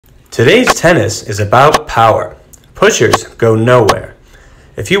Today's tennis is about power. Pushers go nowhere.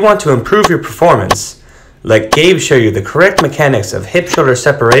 If you want to improve your performance, let Gabe show you the correct mechanics of hip-shoulder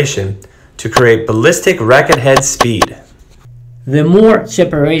separation to create ballistic racket head speed. The more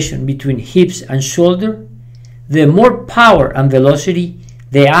separation between hips and shoulder, the more power and velocity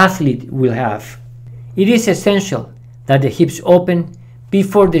the athlete will have. It is essential that the hips open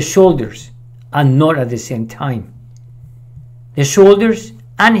before the shoulders and not at the same time. The shoulders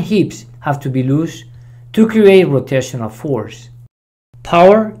and hips have to be loose to create rotational force.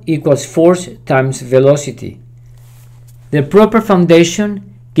 Power equals force times velocity. The proper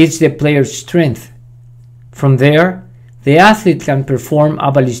foundation gives the player strength. From there, the athlete can perform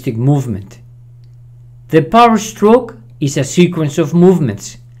a ballistic movement. The power stroke is a sequence of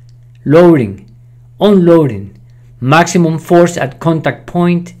movements: loading, unloading, maximum force at contact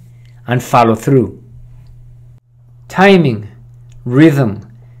point, and follow through. Timing, rhythm,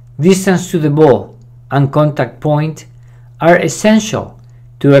 distance to the ball, and contact point are essential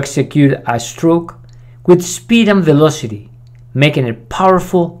to execute a stroke with speed and velocity, making it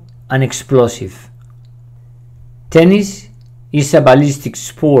powerful and explosive. Tennis is a ballistic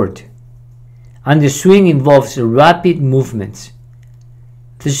sport, and the swing involves rapid movements.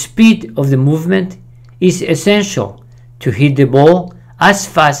 The speed of the movement is essential to hit the ball as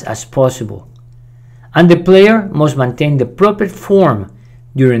fast as possible, and the player must maintain the proper form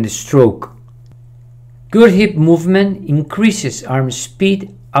during the stroke. Good hip movement increases arm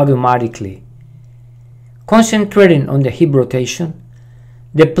speed automatically. Concentrating on the hip rotation,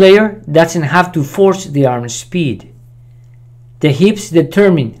 the player doesn't have to force the arm speed. The hips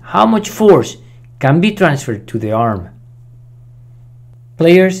determine how much force can be transferred to the arm.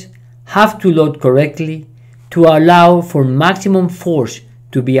 Players have to load correctly to allow for maximum force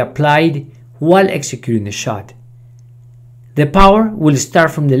to be applied while executing the shot. The power will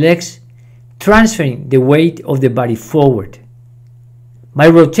start from the legs, transferring the weight of the body forward. By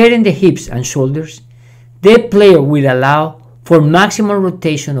rotating the hips and shoulders, the player will allow for maximum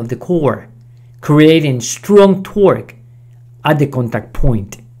rotation of the core, creating strong torque at the contact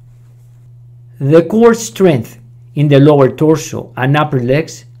point. The core strength in the lower torso and upper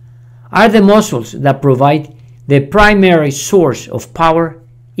legs are the muscles that provide the primary source of power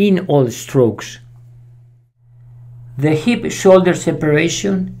in all strokes. The hip-shoulder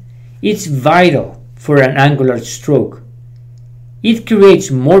separation is vital for an angular stroke. It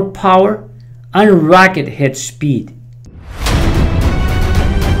creates more power and racket head speed.